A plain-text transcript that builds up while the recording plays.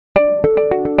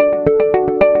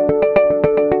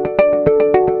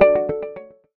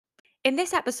In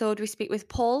this episode, we speak with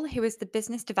Paul, who is the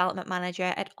Business Development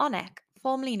Manager at Onnec,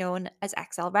 formerly known as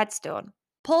ExcelRedstone.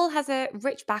 Paul has a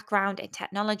rich background in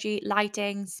technology,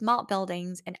 lighting, smart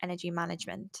buildings, and energy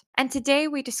management. And today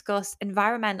we discuss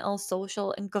environmental,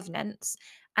 social, and governance,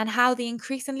 and how the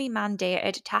increasingly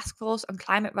mandated Task Force on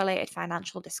Climate Related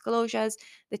Financial Disclosures,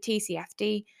 the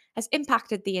TCFD, has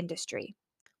impacted the industry.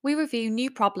 We review new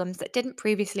problems that didn't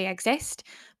previously exist,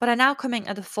 but are now coming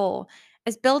to the fore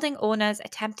as building owners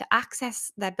attempt to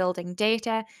access their building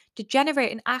data to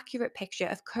generate an accurate picture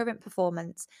of current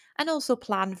performance and also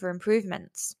plan for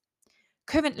improvements.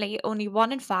 Currently, only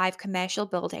 1 in 5 commercial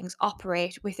buildings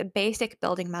operate with a basic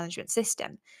building management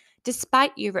system,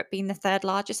 despite Europe being the third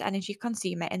largest energy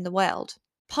consumer in the world.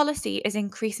 Policy is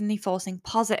increasingly forcing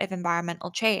positive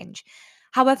environmental change.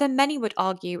 However, many would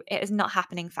argue it is not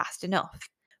happening fast enough.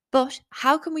 But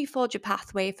how can we forge a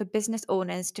pathway for business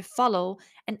owners to follow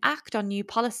and act on new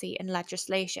policy and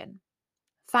legislation?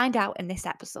 Find out in this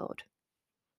episode.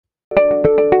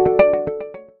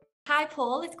 Hi,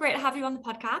 Paul. It's great to have you on the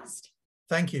podcast.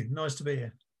 Thank you. Nice to be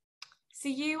here. So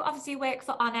you obviously work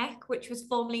for Onnec, which was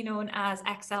formerly known as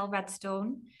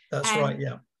ExcelRedstone. That's right,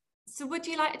 yeah. So would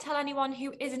you like to tell anyone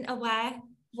who isn't aware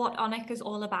what Onnec is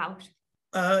all about?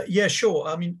 Yeah, sure.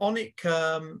 I mean, Onnec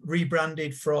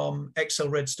rebranded from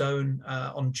ExcelRedstone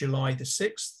on July the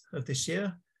 6th of this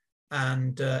year.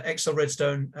 And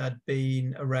ExcelRedstone had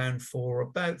been around for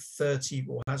about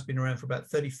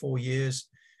 34 years.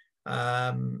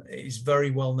 It is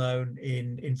very well known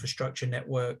in infrastructure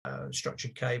network,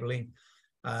 structured cabling,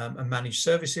 and managed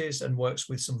services, and works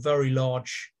with some very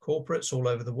large corporates all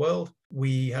over the world.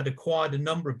 We had acquired a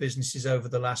number of businesses over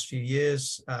the last few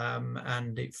years,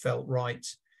 and it felt right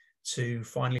to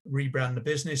finally rebrand the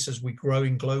business as we're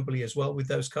growing globally as well with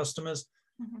those customers.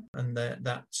 Mm-hmm. And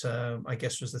that I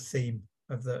guess, was the theme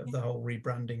of the whole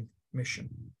rebranding mission.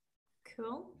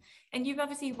 Cool. And you've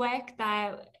obviously worked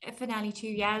there for nearly 2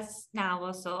 years now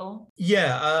or so.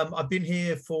 Yeah, I've been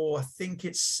here for, I think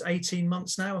it's 18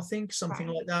 months now, something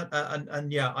right. like that.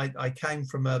 And yeah, I came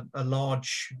from a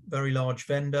very large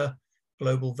vendor,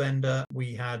 global vendor.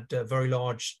 We had a very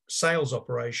large sales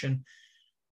operation,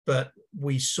 but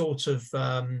we sort of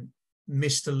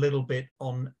missed a little bit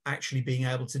on actually being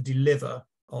able to deliver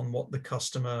on what the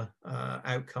customer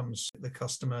outcomes, the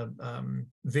customer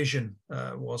vision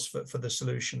was for the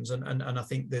solutions. And I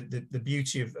think that the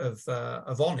beauty of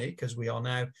Onnec, as we are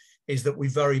now, is that we're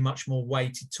very much more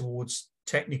weighted towards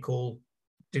technical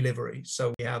delivery.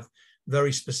 So we have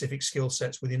very specific skill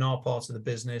sets within our part of the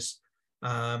business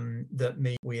that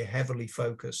mean we are heavily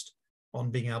focused on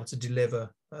being able to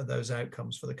deliver those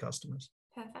outcomes for the customers.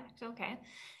 Perfect. Okay.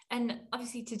 And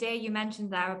obviously today you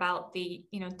mentioned there about the,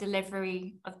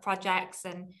 delivery of projects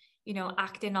and,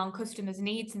 acting on customers'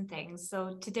 needs and things.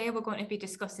 So today we're going to be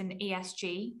discussing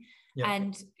ESG. Yeah.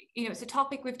 And, it's a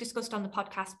topic we've discussed on the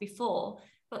podcast before,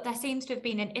 but there seems to have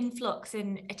been an influx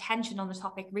in attention on the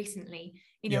topic recently,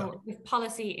 with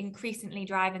policy increasingly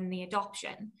driving the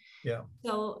adoption. Yeah.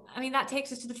 So, that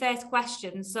takes us to the first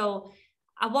question. So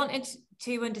I wanted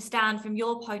to understand from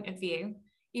your point of view,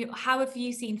 how have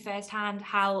you seen firsthand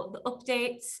how the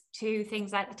updates to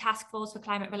things like the Task Force for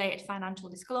Climate Related Financial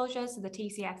Disclosures, so the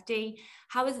TCFD,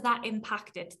 how has that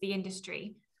impacted the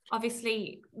industry?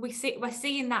 Obviously, we're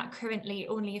seeing that currently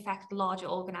only affect larger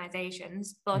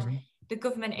organisations, but mm-hmm. the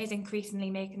government is increasingly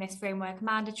making this framework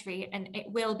mandatory, and it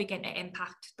will begin to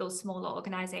impact those smaller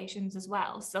organisations as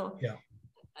well. So yeah.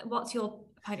 What's your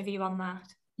point of view on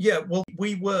that? Yeah, well,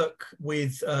 we work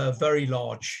with very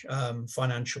large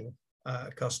financial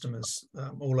customers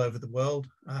all over the world,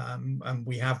 and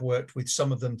we have worked with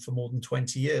some of them for more than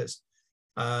 20 years.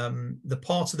 The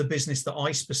part of the business that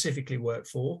I specifically work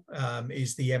for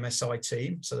is the MSI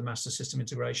team, so the Master System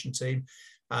Integration team,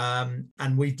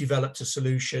 and we've developed a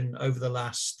solution over the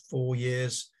last 4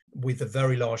 years with a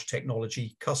very large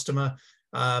technology customer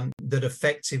that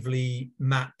effectively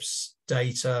maps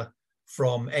data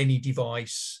from any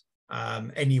device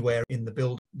anywhere in the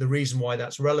building. The reason why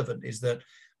that's relevant is that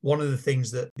one of the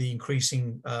things that the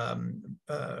increasing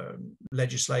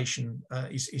legislation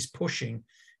is pushing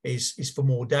is for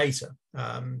more data,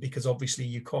 because obviously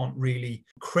you can't really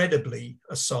credibly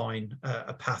assign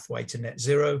a pathway to net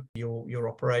zero, your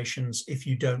operations, if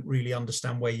you don't really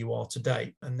understand where you are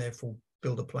today, and therefore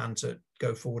build a plan to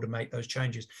go forward and make those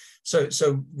changes. So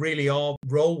really our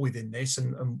role within this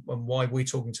and why we're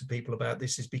talking to people about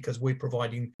this is because we're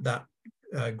providing that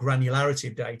granularity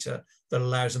of data that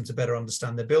allows them to better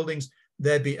understand their buildings.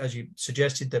 As you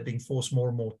suggested, they're being forced more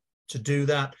and more to do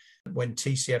that. When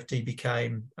TCFD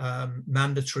became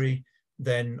mandatory,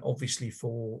 then obviously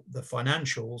for the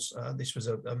financials, this was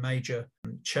a major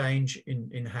change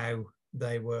in how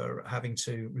they were having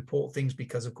to report things,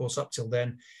 because of course up till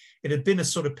then it had been a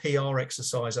sort of PR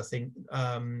exercise, I think.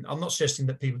 I'm not suggesting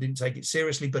that people didn't take it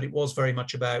seriously, but it was very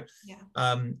much about,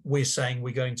 we're saying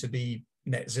we're going to be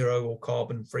net zero or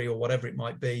carbon free or whatever it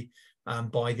might be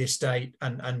by this date,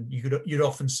 and you'd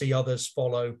often see others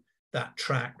follow that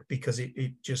track, because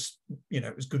it just,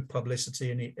 it was good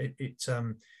publicity, and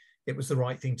it was the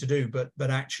right thing to do.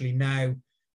 But actually now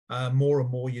more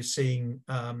and more you're seeing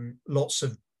lots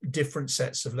of different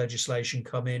sets of legislation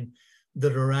come in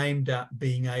that are aimed at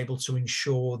being able to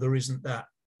ensure there isn't that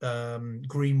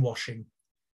greenwashing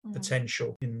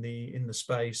potential in the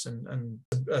space, and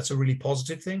that's a really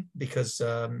positive thing, because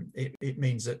it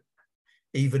means that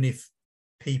even if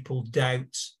people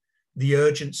doubt the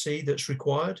urgency that's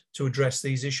required to address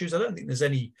these issues, I don't think there's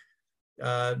any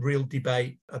real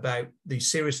debate about the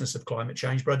seriousness of climate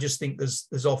change, but I just think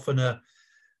there's often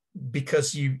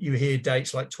because you hear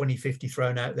dates like 2050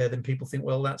 thrown out there, then people think,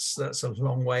 well, that's a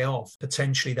long way off.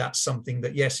 Potentially that's something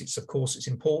that, yes, of course it's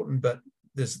important, but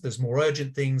there's more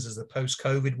urgent things. There's the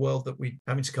post-COVID world that we're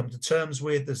having to come to terms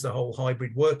with. There's the whole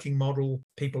hybrid working model.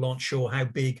 People aren't sure how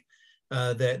big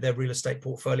their real estate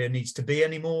portfolio needs to be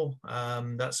anymore.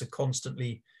 That's a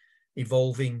constantly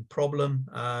evolving problem.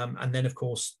 And then, of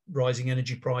course, rising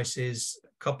energy prices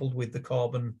coupled with the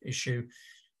carbon issue.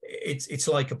 It's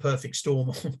like a perfect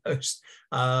storm almost.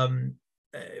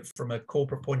 From a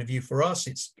corporate point of view, for us,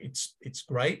 it's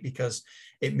great, because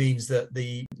it means that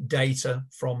the data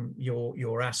from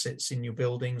your assets in your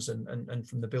buildings and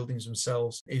from the buildings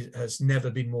themselves has never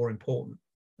been more important.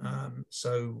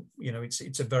 So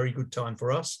it's a very good time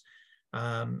for us.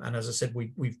 And as I said,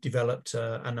 we've developed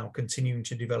and are continuing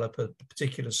to develop a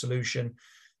particular solution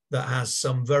that has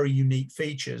some very unique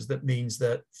features. That means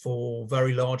that for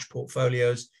very large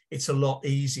portfolios, it's a lot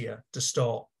easier to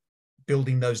start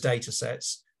building those data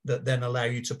sets that then allow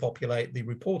you to populate the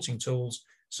reporting tools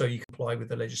so you comply with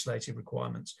the legislative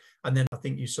requirements. And then I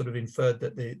think you sort of inferred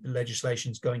that the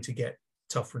legislation is going to get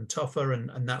tougher and tougher,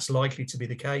 and that's likely to be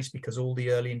the case, because all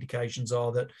the early indications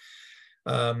are that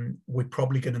we're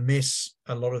probably going to miss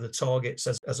a lot of the targets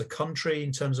as a country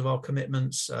in terms of our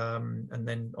commitments, and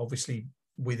then obviously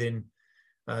within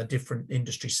different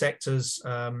industry sectors,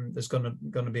 there's going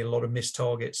to be a lot of missed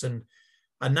targets, and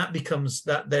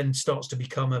that then starts to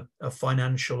become a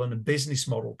financial and a business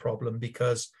model problem,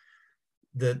 because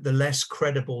the less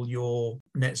credible your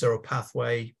net zero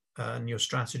pathway and your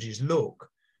strategies look,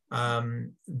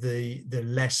 the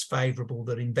less favorable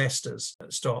that investors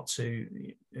start to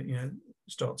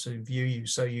view you.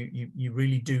 So you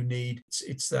really do need,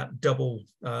 it's that double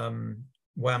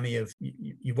whammy of,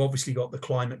 you've obviously got the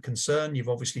climate concern, you've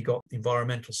obviously got the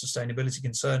environmental sustainability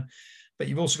concern, but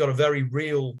you've also got a very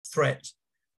real threat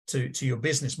to your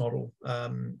business model,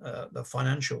 the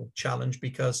financial challenge,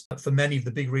 because for many of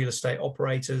the big real estate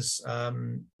operators,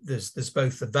 there's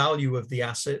both the value of the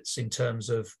assets in terms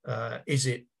of is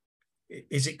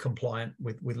it compliant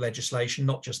with legislation,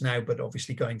 not just now, but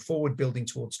obviously going forward, building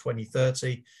towards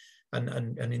 2030.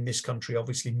 And in this country,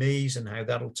 obviously MEES, and how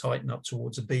that'll tighten up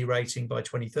towards a B rating by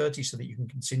 2030, so that you can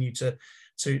continue to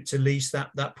lease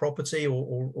that property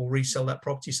or resell that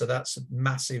property. So that's a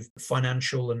massive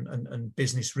financial and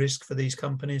business risk for these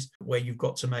companies, where you've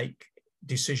got to make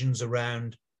decisions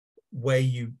around where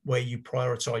you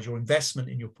prioritize your investment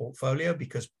in your portfolio,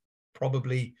 because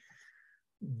probably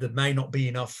there may not be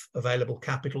enough available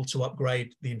capital to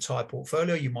upgrade the entire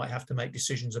portfolio. You might have to make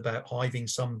decisions about hiving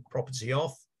some property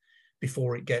off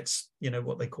before it gets,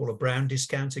 what they call a brown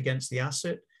discount against the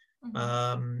asset,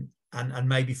 and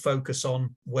maybe focus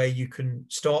on where you can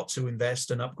start to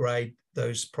invest and upgrade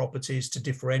those properties to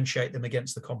differentiate them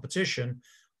against the competition,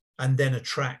 and then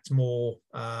attract more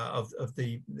of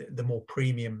the more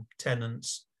premium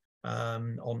tenants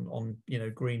on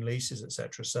green leases,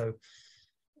 etc. So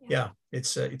yeah,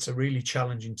 it's a really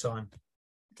challenging time.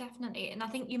 Definitely. And I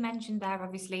think you mentioned there,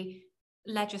 obviously,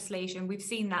 legislation. We've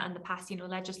seen that in the past,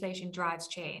 legislation drives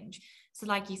change. So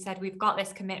like you said, we've got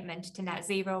this commitment to net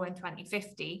zero in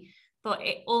 2050, but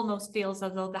it almost feels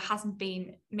as though there hasn't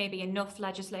been maybe enough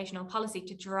legislation or policy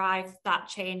to drive that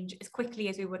change as quickly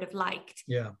as we would have liked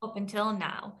up until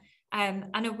now.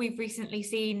 I know we've recently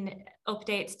seen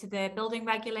updates to the building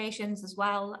regulations as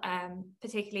well,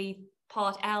 particularly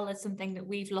Part L is something that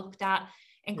we've looked at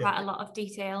in quite a lot of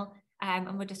detail.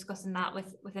 And we're discussing that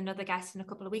with another guest in a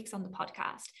couple of weeks on the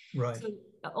podcast. Right. So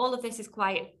all of this is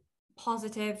quite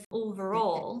positive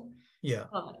overall. Yeah.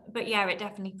 But yeah, it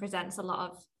definitely presents a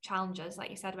lot of challenges, like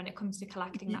you said, when it comes to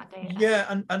collecting that data.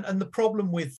 Yeah, and the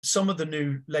problem with some of the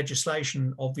new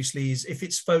legislation, obviously, is if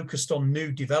it's focused on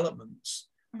new developments.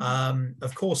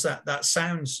 Of course, that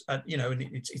sounds, and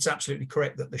it's absolutely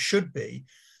correct that there should be.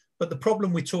 But the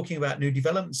problem with talking about new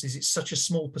developments is it's such a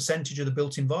small percentage of the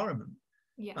built environment.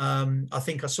 Yeah. I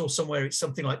think I saw somewhere it's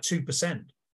something like 2%.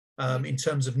 In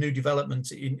terms of new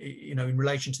development in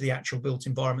relation to the actual built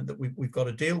environment that we've got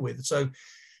to deal with. So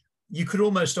you could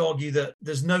almost argue that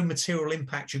there's no material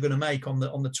impact you're going to make on the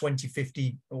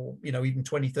 2050 or even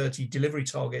 2030 delivery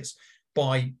targets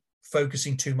by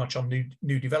focusing too much on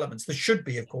new developments. There should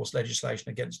be, of course,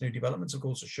 legislation against new developments. Of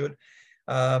course, there should,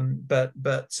 but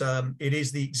it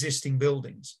is the existing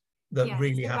buildings that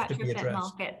really have to be addressed.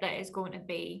 Market that is going to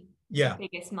be the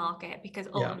biggest market, because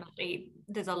ultimately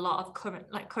there's a lot of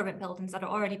current buildings that are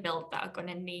already built that are going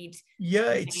to need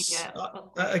it's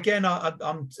again,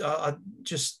 I'm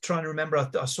just trying to remember.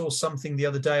 I saw something the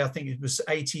other day. I think it was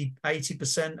 80%,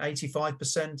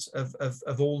 85%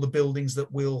 of all the buildings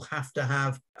that will have to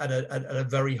have at a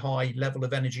very high level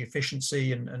of energy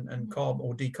efficiency and carbon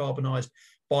or decarbonized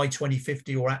by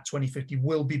 2050 or at 2050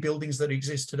 will be buildings that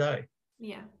exist today.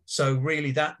 Yeah. So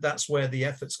really that's where the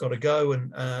effort's got to go.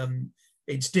 And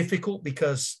it's difficult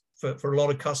because for a lot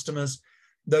of customers,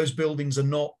 those buildings are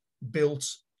not built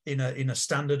in a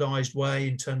standardized way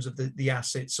in terms of the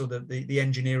assets or the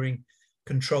engineering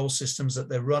control systems that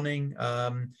they're running,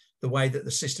 the way that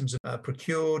the systems are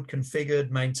procured,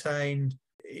 configured, maintained.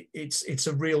 It's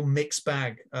a real mixed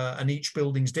bag, and each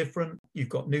building's different. You've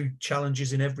got new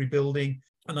challenges in every building.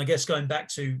 And I guess going back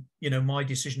to, my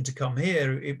decision to come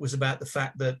here, it was about the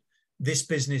fact that this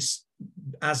business,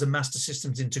 as a Master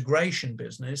Systems Integration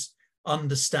business,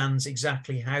 understands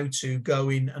exactly how to go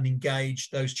in and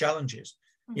engage those challenges.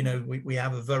 We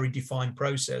have a very defined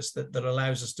process that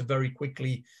allows us to very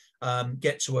quickly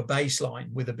get to a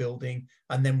baseline with a building,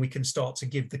 and then we can start to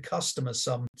give the customer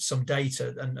some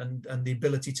data and the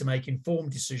ability to make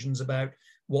informed decisions about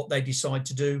what they decide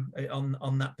to do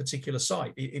on that particular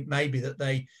site. It may be that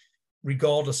they,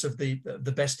 regardless of the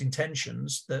best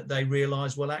intentions, that they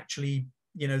realize, well, actually,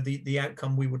 the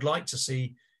outcome we would like to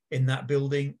see in that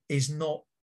building is not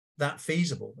that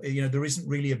feasible. There isn't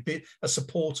really a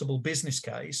supportable business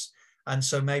case. And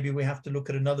so maybe we have to look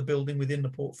at another building within the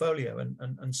portfolio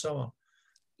and so on.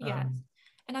 Yeah.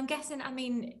 And I'm guessing,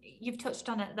 you've touched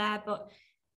on it there, but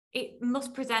it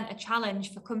must present a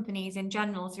challenge for companies in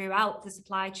general throughout the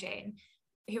supply chain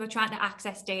who are trying to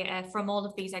access data from all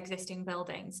of these existing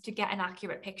buildings to get an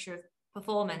accurate picture of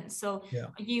performance. So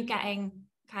are you getting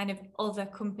kind of other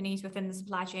companies within the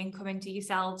supply chain coming to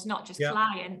yourselves, not just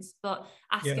clients, but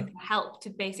asking for help to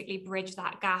basically bridge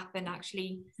that gap and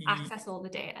actually access all the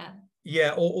data?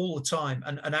 Yeah, all the time.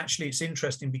 And actually it's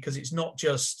interesting because it's not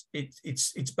just,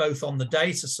 it's both on the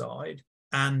data side,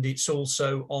 and it's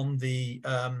also on the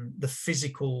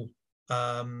physical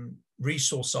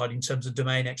resource side in terms of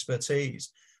domain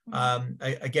expertise.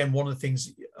 Again, one of the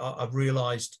things I've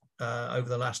realized over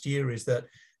the last year is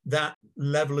that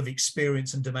level of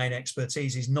experience and domain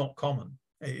expertise is not common.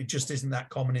 It just isn't that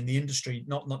common in the industry,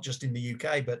 not just in the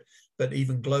UK, but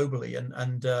even globally.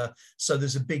 And so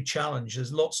there's a big challenge.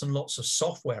 There's lots and lots of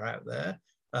software out there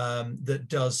that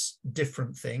does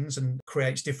different things and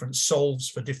creates different solves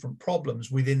for different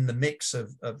problems within the mix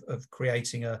of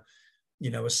creating a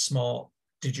smart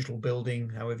digital building,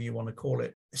 however you want to call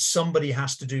it. Somebody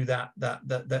has to do that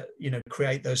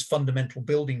create those fundamental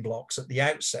building blocks at the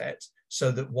outset, so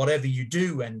that whatever you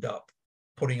do end up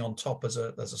putting on top as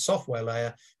a software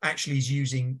layer actually is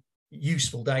using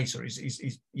useful data,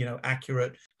 is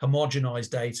accurate, homogenized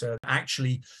data,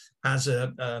 actually has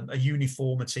a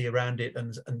uniformity around it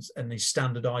and is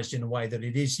standardized in a way that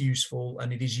it is useful,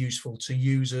 and it is useful to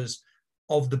users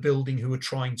of the building who are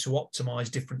trying to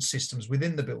optimize different systems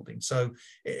within the building. So,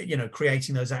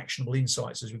 creating those actionable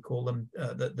insights, as we call them,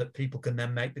 that people can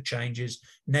then make the changes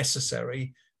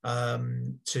necessary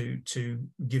to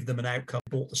give them an outcome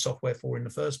bought the software for in the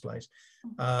first place.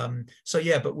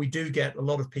 But we do get a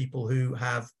lot of people who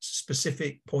have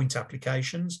specific point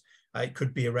applications. It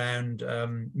could be around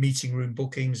meeting room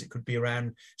bookings. It could be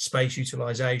around space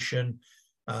utilization,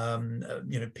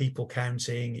 people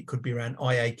counting. It could be around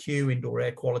IAQ, indoor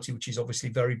air quality, which is obviously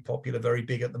very popular, very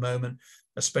big at the moment,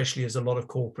 especially as a lot of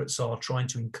corporates are trying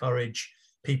to encourage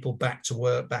people back to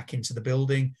work, back into the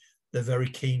building. They're very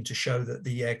keen to show that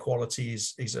the air quality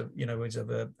is of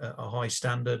a high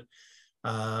standard.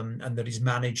 and that is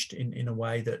managed in a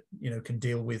way that can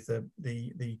deal with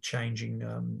the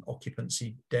changing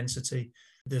occupancy density.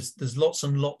 There's lots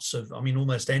and lots of, I mean,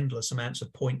 almost endless amounts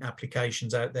of point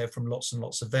applications out there from lots and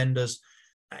lots of vendors.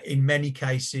 In many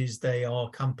cases, they are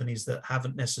companies that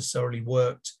haven't necessarily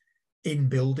worked in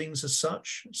buildings as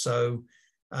such, so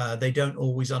they don't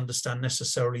always understand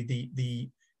necessarily the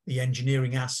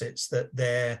engineering assets that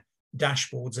their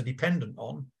dashboards are dependent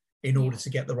on in order to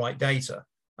get the right data,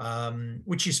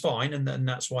 which is fine, and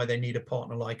that's why they need a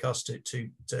partner like us to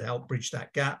help bridge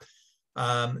that gap.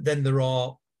 Then there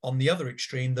are, on the other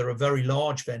extreme, there are very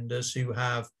large vendors who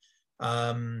have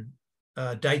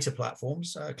data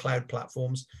platforms, cloud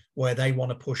platforms, where they want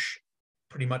to push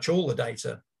pretty much all the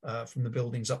data from the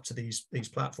buildings up to these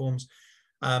platforms.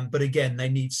 But again, they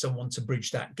need someone to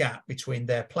bridge that gap between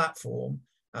their platform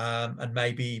and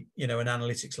maybe an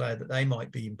analytics layer that they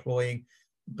might be employing.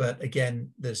 But again,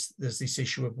 there's this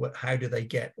issue of how do they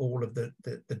get all of the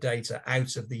data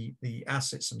out of the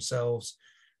assets themselves,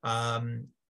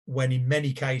 when in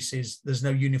many cases there's no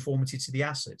uniformity to the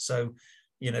assets. So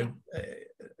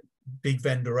big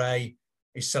vendor A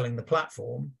is selling the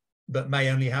platform, but may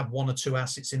only have one or two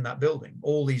assets in that building.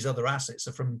 All these other assets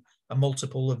are from a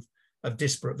multiple of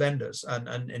disparate vendors,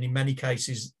 and in many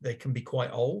cases they can be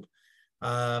quite old,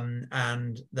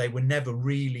 and they were never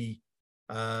really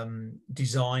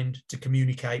designed to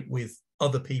communicate with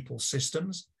other people's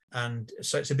systems. And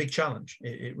so it's a big challenge.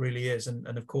 It really is.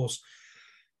 And of course,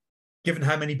 given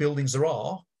how many buildings there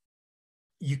are,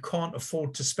 you can't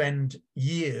afford to spend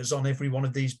years on every one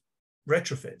of these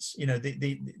retrofits.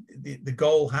 The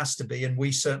goal has to be, and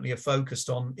we certainly are focused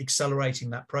on accelerating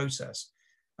that process.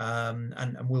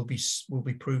 And we'll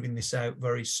be proving this out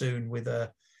very soon with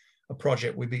a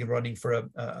project we've been running for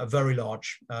a very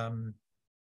large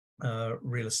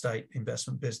real estate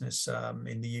investment business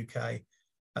in the UK.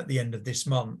 At the end of this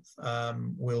month,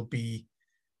 we'll be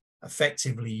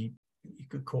effectively, you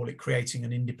could call it, creating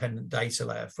an independent data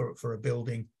layer for a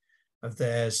building of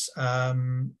theirs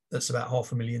that's about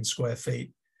 500,000 square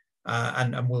feet.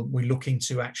 And we're looking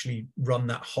to actually run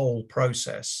that whole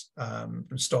process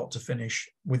from start to finish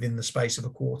within the space of a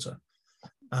quarter.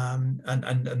 And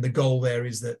the goal there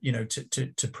is that,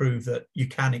 to prove that you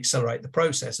can accelerate the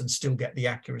process and still get the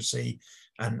accuracy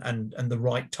and the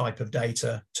right type of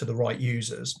data to the right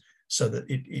users, so that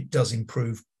it does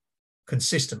improve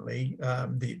consistently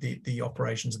the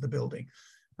operations of the building.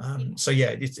 So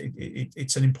yeah,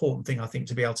 it's an important thing, I think,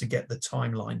 to be able to get the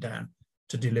timeline down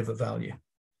to deliver value.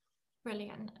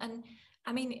 Brilliant. And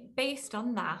I mean, based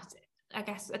on that, I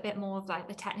guess a bit more of like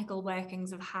the technical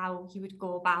workings of how you would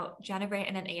go about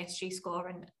generating an ESG score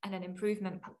and an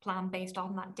improvement plan based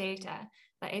on that data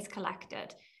that is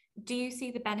collected. Do you see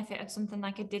the benefit of something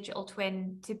like a digital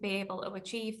twin to be able to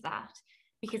achieve that?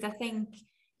 Because I think,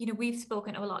 we've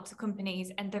spoken to a lot of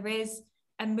companies, and there is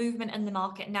a movement in the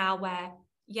market now where,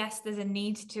 yes, there's a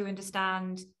need to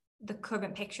understand the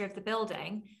current picture of the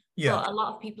building, but a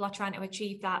lot of people are trying to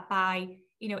achieve that by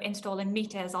installing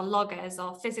meters or loggers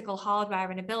or physical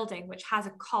hardware in a building, which has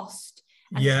a cost,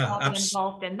 and there's carbon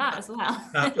involved in that as well.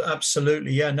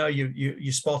 Absolutely. Yeah, no,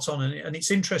 you're spot on. And it's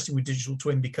interesting with digital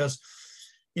twin because,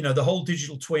 the whole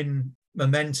digital twin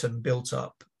momentum built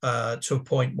up to a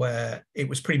point where it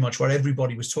was pretty much what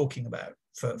everybody was talking about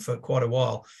for quite a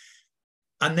while.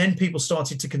 And then people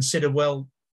started to consider, well,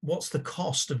 what's the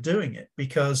cost of doing it?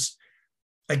 Because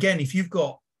again, if you've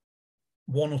got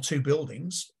one or two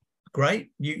buildings,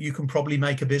 great, you can probably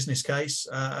make a business case,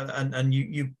 and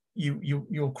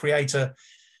you'll create a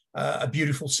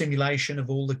beautiful simulation of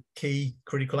all the key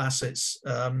critical assets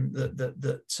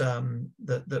that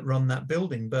run that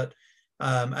building. But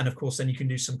and of course, then you can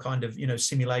do some kind of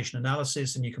simulation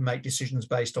analysis, and you can make decisions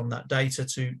based on that data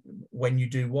to when you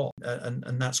do what,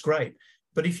 and that's great.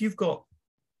 But if you've got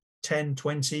 10,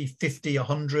 20, 50,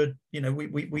 100,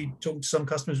 we talk to some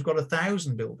customers who've got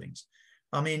 1,000 buildings.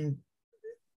 I mean,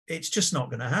 it's just not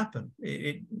going to happen.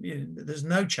 There's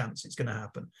no chance it's going to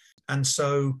happen. And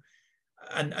so,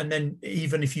 and then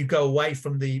even if you go away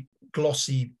from the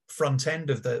glossy front end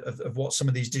of what some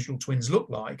of these digital twins look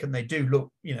like, and they do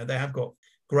look, they have got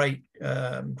great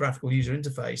graphical user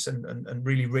interface and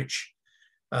really rich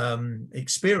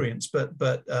experience, but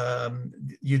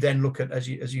you then look at, as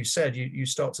you said, you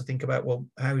start to think about, well,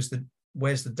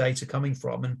 where's the data coming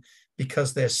from? And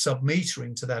because they're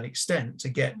sub-metering to that extent to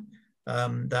get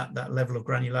that level of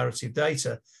granularity of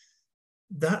data,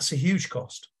 that's a huge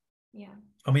cost. Yeah,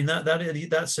 I mean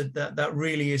that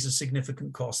really is a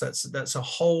significant cost. That's a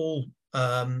whole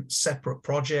separate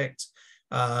project.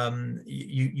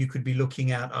 You could be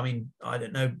looking at, I mean, I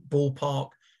don't know, ballpark.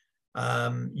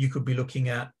 You could be looking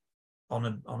at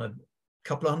a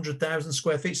couple of 100,000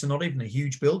 square feet, so not even a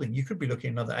huge building. You could be looking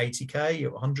at another 80K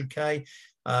or 100K.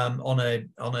 On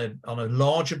a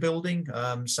larger building,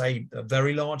 say a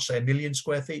very large, say 1 million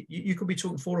square feet, you could be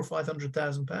talking 400,000 or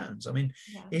 500,000 pounds. I mean,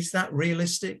 is that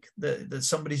realistic that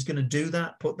somebody's going to do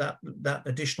that? Put that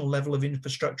additional level of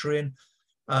infrastructure in?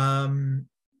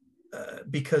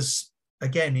 Because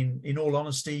again, in all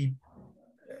honesty,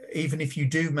 even if you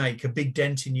do make a big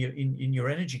dent in your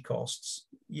energy costs,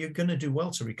 you're going to do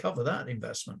well to recover that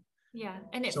investment. Yeah,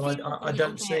 and it so feels I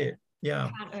don't see it. Yeah,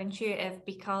 counterintuitive,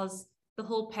 because the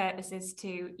whole purpose is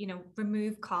to,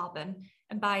 remove carbon,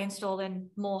 and by installing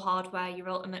more hardware, you're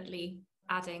ultimately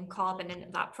adding carbon into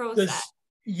that process.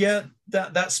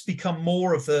 That's become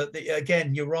more of the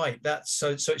again, you're right. That's so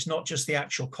it's not just the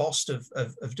actual cost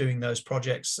of doing those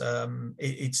projects.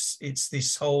 It's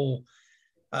this whole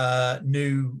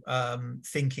new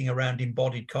thinking around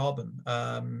embodied carbon,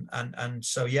 and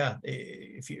so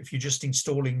if you're just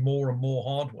installing more and more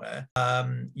hardware,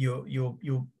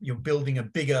 you're building a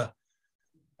bigger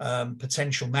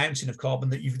potential mountain of carbon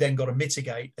that you've then got to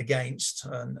mitigate against,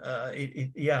 and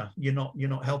you're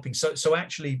not helping. So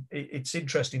actually, it's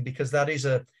interesting, because that's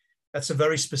a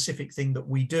very specific thing that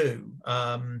we do,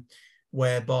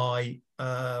 whereby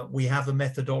we have a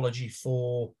methodology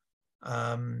for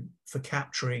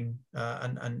capturing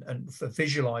and for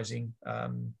visualizing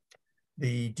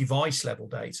the device level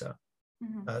data.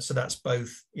 So that's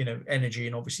both energy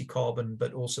and obviously carbon,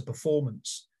 but also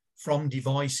performance from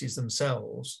devices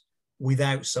themselves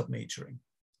without submetering.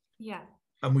 Yeah.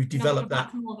 And we've developed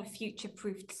that's more of a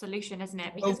future-proofed solution, isn't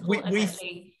it? Because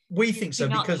we think so,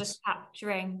 you're not because just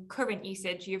capturing current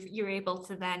usage, you're able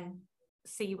to then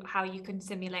see how you can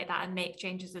simulate that and make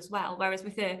changes as well. Whereas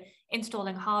with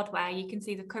installing hardware, you can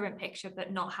see the current picture,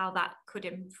 but not how that could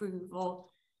improve or.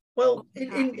 Well,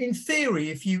 in theory,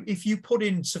 if you put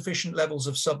in sufficient levels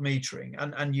of submetering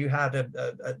and you had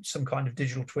some kind of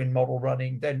digital twin model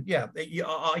running, then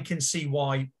I can see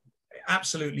why.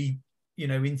 Absolutely,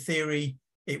 in theory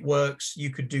it works. You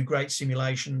could do great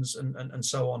simulations and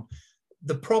so on.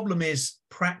 The problem is,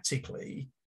 practically,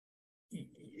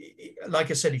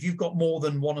 like I said, if you've got more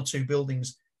than one or two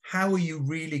buildings, how are you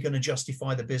really going to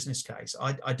justify the business case?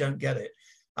 I don't get it.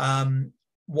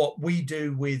 What we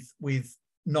do with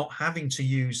not having to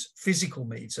use physical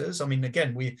meters, I mean,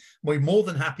 again, we're more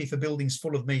than happy for buildings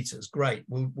full of meters. Great,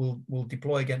 we'll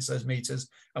deploy against those meters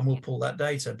and we'll pull that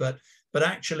data. But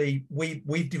actually,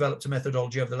 we've developed a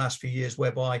methodology over the last few years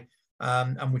whereby,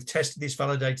 and we've tested this,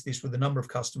 validated this with a number of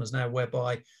customers now,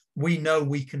 whereby we know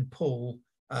we can pull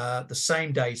the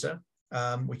same data.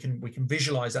 We can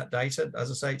visualize that data. As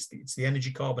I say, it's the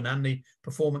energy, carbon, and the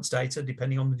performance data,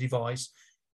 depending on the device,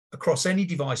 across any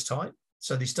device type.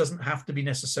 So this doesn't have to be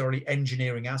necessarily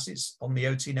engineering assets on the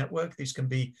OT network. This can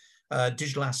be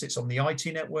digital assets on the IT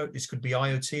network. This could be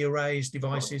IoT arrays,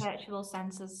 devices. Virtual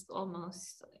sensors,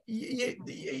 almost.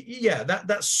 Yeah,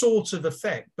 that sort of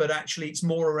effect. But actually, it's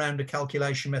more around a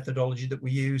calculation methodology that we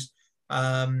use.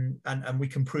 And we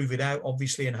can prove it out,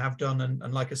 obviously, and have done.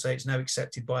 And like I say, it's now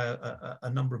accepted by a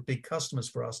number of big customers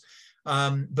for us.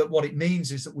 But what it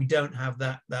means is that we don't have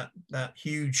that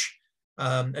huge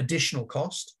additional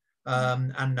cost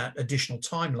and that additional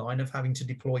timeline of having to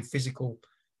deploy physical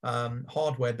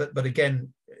hardware. But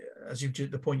again,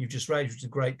 the point you've just raised, which is a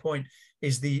great point,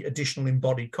 is the additional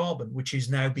embodied carbon, which is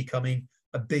now becoming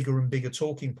a bigger and bigger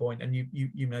talking point. And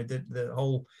the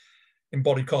whole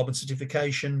embodied carbon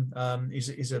certification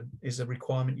is a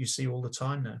requirement you see all the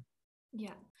time now.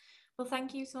 Yeah. Well,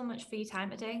 thank you so much for your time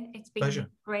today. It's been Pleasure.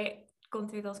 great going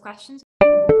through those questions.